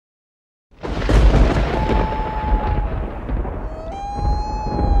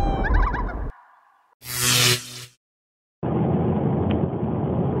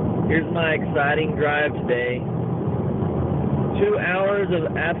Here's my exciting drive today. 2 hours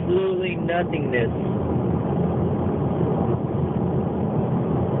of absolutely nothingness.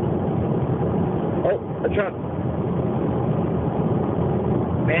 Oh, a truck.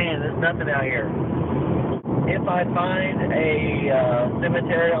 Man, there's nothing out here. If I find a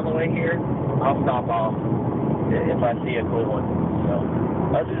cemetery on the way here, I'll stop off if I see a cool one. So,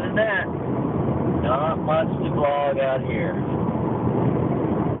 other than that, not much to vlog out here.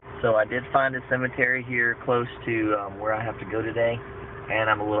 So I did find a cemetery here close to where I have to go today, and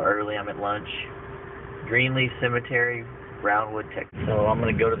I'm a little early. I'm at lunch. Greenleaf Cemetery, Brownwood, Texas. So I'm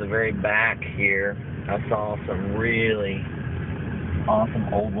going to go to the very back here. I saw some really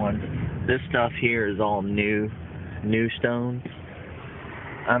awesome old ones. This stuff here is all new stones.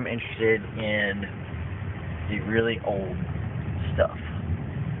 I'm interested in the really old stuff.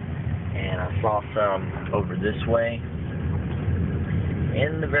 And I saw some over this way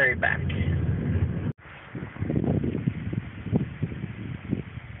in the very back.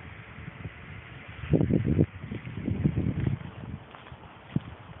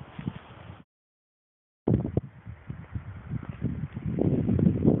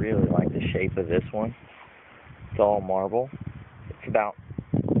 Really like the shape of this one. It's all marble. It's about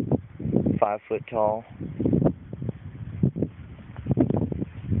 5 foot tall.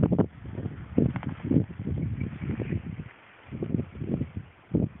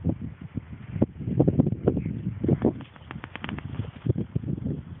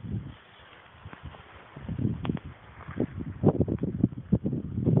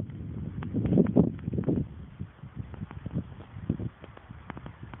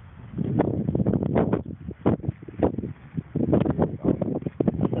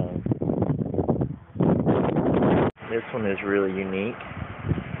 This one is really unique.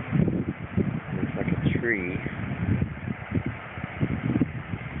 Looks like a tree.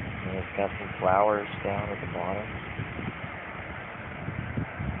 And it's got some flowers down at the bottom.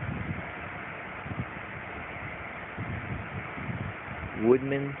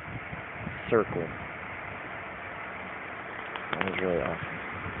 Woodman Circle. That was really awesome.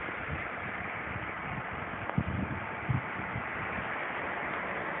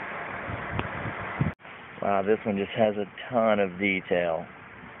 Wow, this one just has a ton of detail.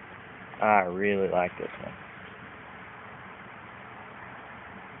 I really like this one.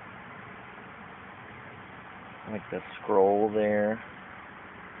 I like the scroll there.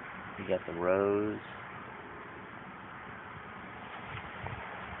 You got the rose.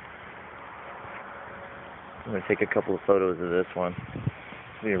 I'm going to take a couple of photos of this one.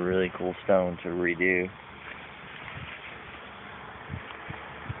 It'll be a really cool stone to redo.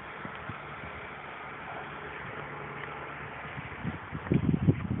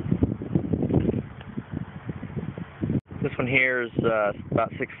 This one here is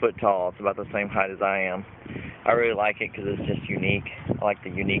about 6 foot tall. It's about the same height as I am. I really like it because it's just unique. I like the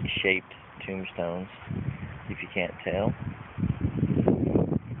unique shaped tombstones, if you can't tell.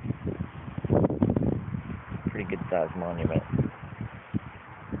 Pretty good sized monument.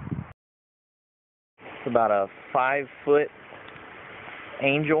 It's about a 5 foot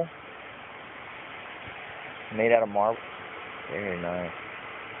angel made out of marble. Very nice.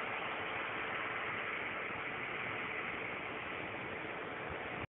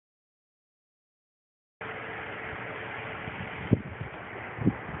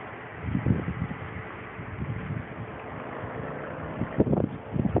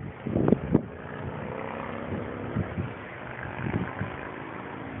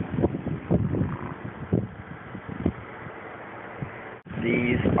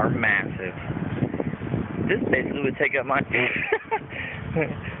 These are massive. This basically would take up my...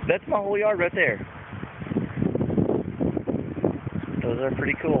 That's my whole yard right there. Those are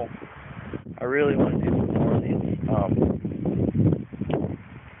pretty cool. I really want to do some more of these.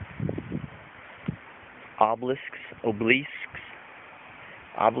 Obelisk.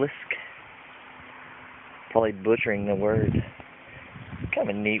 Probably butchering the word. Kind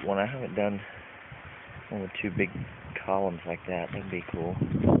of a neat one. I haven't done one with 2 big columns like that. That'd be cool.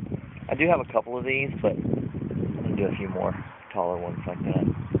 I do have a couple of these, but I'm going to do a few more taller ones like that.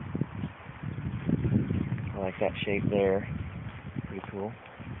 I like that shape there. Pretty cool.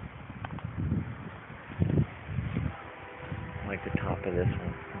 I like the top of this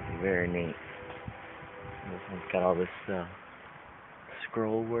one. It's very neat. This one's got all this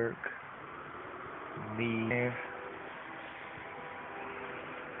scroll work. There.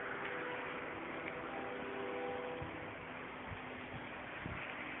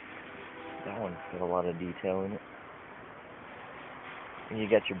 That one's got a lot of detail in it. And you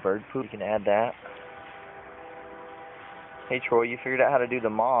got your bird poop, you can add that. Hey Troy, you figured out how to do the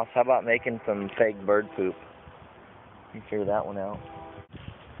moss. How about making some fake bird poop? You figure that one out.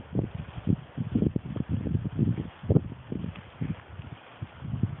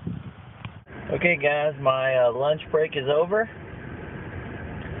 Okay guys, my lunch break is over.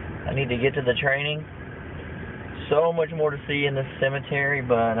 I need to get to the training. So much more to see in this cemetery,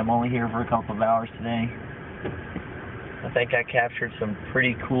 but I'm only here for a couple of hours today. I think I captured some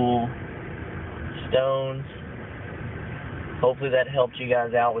pretty cool stones. Hopefully that helped you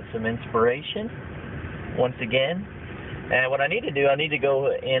guys out with some inspiration once again. And what I need to do, I need to go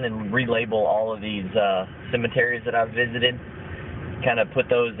in and relabel all of these cemeteries that I've visited, kind of put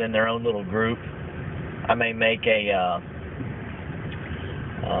those in their own little group. I may make a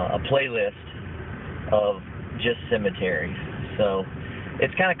playlist of just cemeteries. So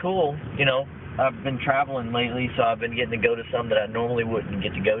it's kind of cool, you know. I've been traveling lately, so I've been getting to go to some that I normally wouldn't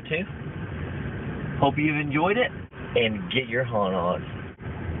get to go to. Hope you've enjoyed it, and get your hunt on.